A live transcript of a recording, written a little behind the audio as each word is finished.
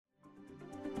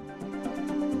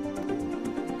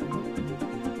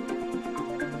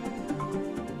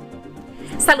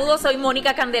Saludos, soy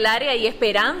Mónica Candelaria y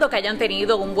esperando que hayan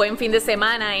tenido un buen fin de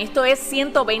semana. Esto es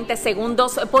 120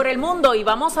 segundos por el mundo y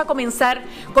vamos a comenzar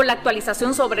con la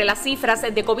actualización sobre las cifras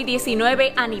de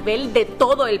COVID-19 a nivel de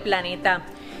todo el planeta.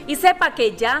 Y sepa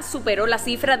que ya superó la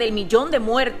cifra del 1.000.000 de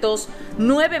muertos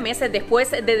 9 meses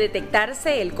después de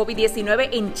detectarse el COVID-19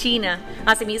 en China.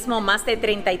 Asimismo, más de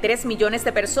 33 millones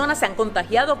de personas se han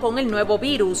contagiado con el nuevo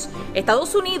virus.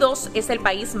 Estados Unidos es el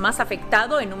país más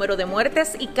afectado en número de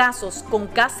muertes y casos, con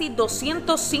casi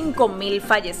 205.000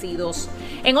 fallecidos.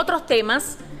 En otros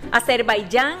temas,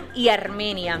 Azerbaiyán y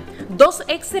Armenia, dos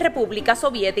ex repúblicas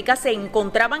soviéticas, se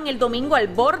encontraban el domingo al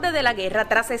borde de la guerra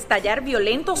tras estallar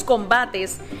violentos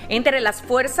combates entre las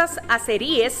fuerzas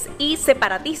azeríes y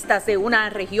separatistas de una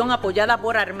región apoyada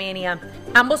por Armenia.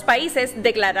 Ambos países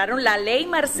declararon la ley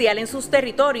marcial en sus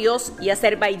territorios y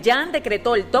Azerbaiyán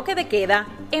decretó el toque de queda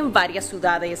en varias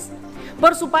ciudades.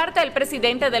 Por su parte, el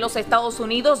presidente de los Estados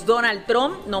Unidos, Donald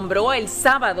Trump, nombró el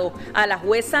sábado a la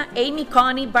jueza Amy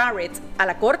Coney Barrett a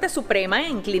la Corte Suprema,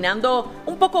 inclinando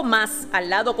un poco más al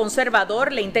lado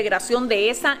conservador la integración de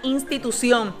esa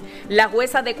institución. La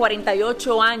jueza de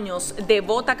 48 años,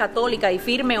 devota católica y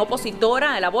firme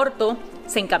opositora al aborto,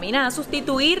 se encamina a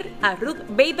sustituir a Ruth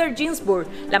Bader Ginsburg,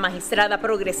 la magistrada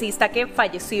progresista que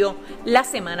falleció la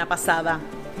semana pasada.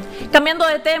 Cambiando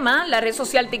de tema, la red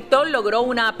social TikTok logró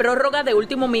una prórroga de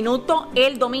último minuto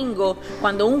el domingo,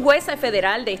 cuando un juez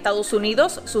federal de Estados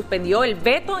Unidos suspendió el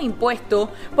veto impuesto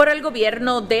por el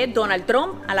gobierno de Donald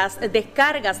Trump a las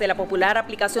descargas de la popular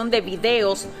aplicación de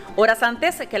videos horas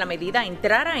antes que la medida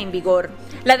entrara en vigor.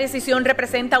 La decisión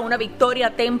representa una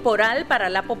victoria temporal para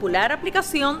la popular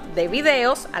aplicación de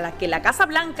videos, a la que la Casa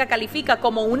Blanca califica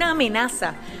como una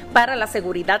amenaza para la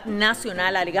seguridad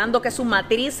nacional, alegando que su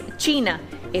matriz china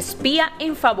espía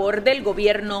en favor del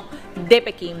gobierno de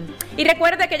Pekín. Y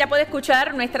recuerde que ya puede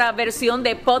escuchar nuestra versión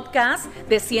de podcast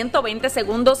de 120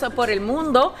 segundos por el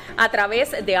mundo a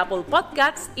través de Apple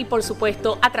Podcasts y por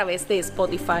supuesto a través de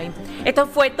Spotify. Esto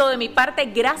fue todo de mi parte.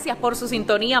 Gracias por su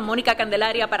sintonía. Mónica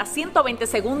Candelaria para 120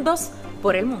 segundos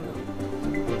por el mundo.